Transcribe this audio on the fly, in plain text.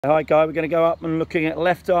Hi Guy, we're going to go up and looking at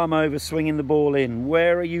left arm over, swinging the ball in.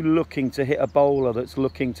 Where are you looking to hit a bowler that's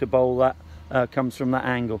looking to bowl that, comes from that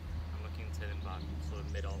angle? I'm looking to hit him back sort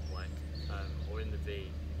of mid-on way, or in the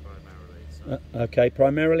V primarily. So. Okay,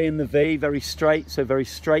 primarily in the V, very straight, so very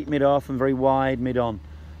straight mid-off and very wide mid-on.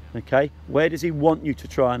 Yeah. Okay, where does he want you to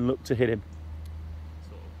try and look to hit him?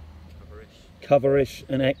 Sort of coverish. Coverish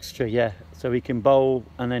and extra, yeah, so he can bowl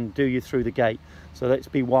and then do you through the gate. So let's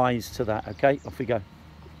be wise to that, okay? Off we go.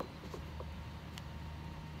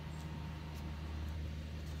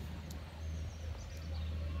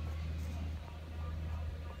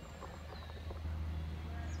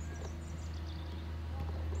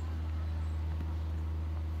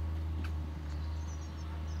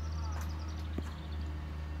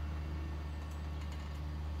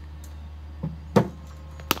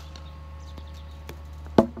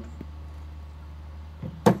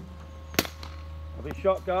 Lovely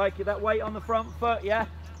shot, Guy. Keep that weight on the front foot, yeah?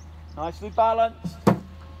 Nicely balanced.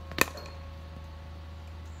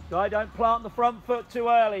 Guy, don't plant the front foot too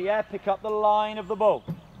early, yeah? Pick up the line of the ball.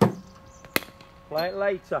 Play it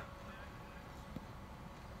later.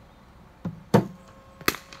 Very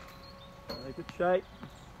good shape.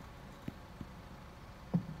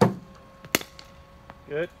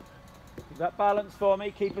 Good. Keep that balance for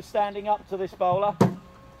me. Keep her standing up to this bowler.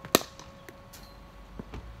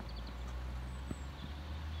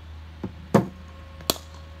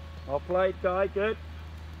 Well played, Guy. Good.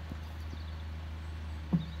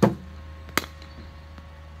 You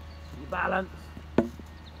balance.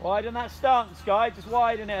 Widen that stance, Guy. Just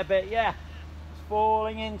widen it a bit, yeah. Just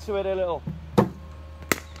falling into it a little.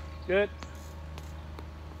 Good.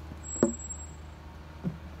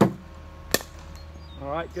 All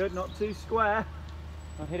right, good. Not too square.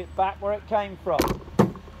 And hit it back where it came from.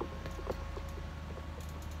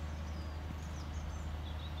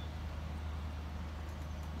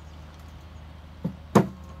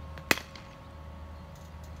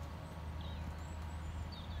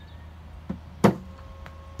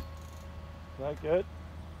 Okay, good.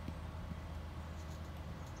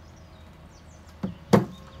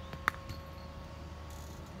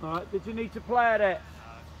 All right, did you need to play at it?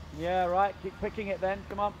 Yeah, right, keep picking it then,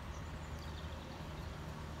 come on.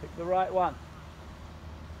 Pick the right one.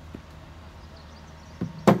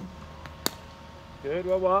 Good,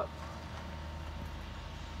 well what?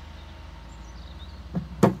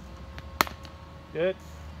 Good.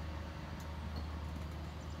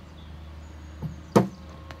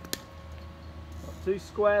 Not too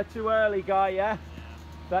square too early, Guy, yeah?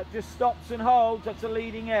 That just stops and holds, that's a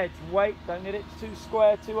leading edge. Wait, don't hit it too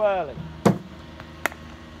square too early.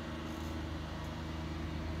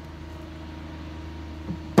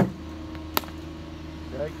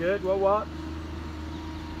 Okay, good, well what?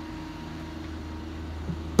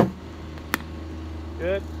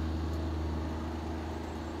 Good.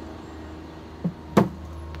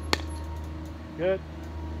 Good.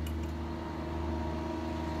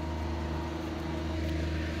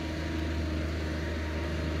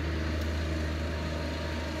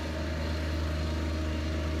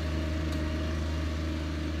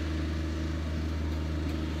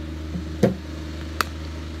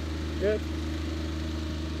 Good.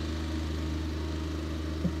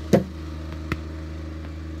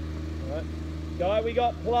 Right. Guy, we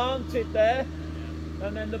got planted there,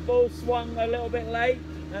 and then the ball swung a little bit late,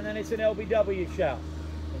 and then it's an LBW shout.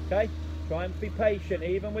 Okay? Try and be patient,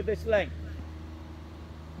 even with this length.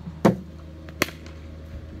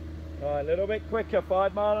 Alright, a little bit quicker,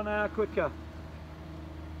 5 mile an hour quicker.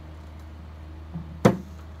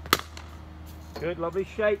 Good, lovely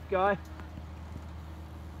shape, Guy.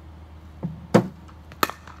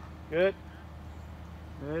 Good.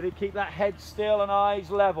 Really keep that head still and eyes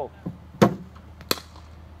level.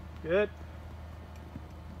 Good.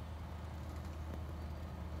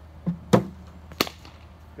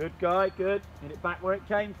 Good, Guy, good. Hit it back where it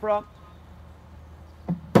came from.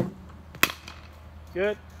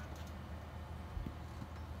 Good.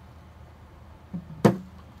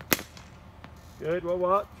 Good, well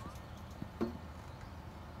watch.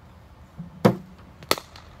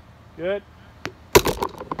 Good.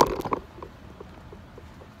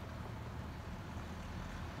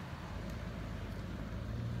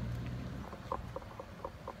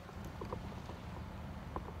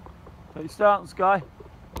 Take your stance, Guy.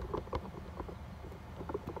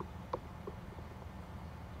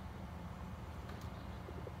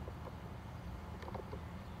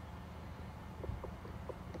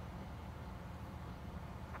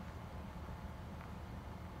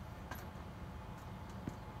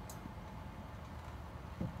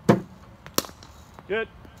 Good.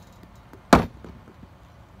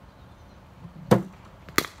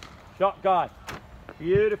 Shot, Guy.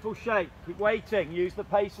 Beautiful shape. Keep waiting. Use the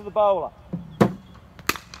pace of the bowler.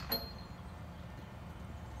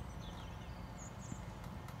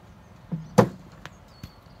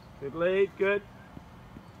 Good lead, good.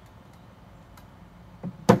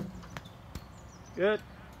 Good.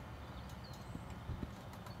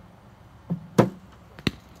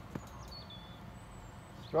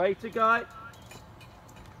 Straighter, Guy.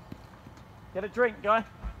 Get a drink, Guy.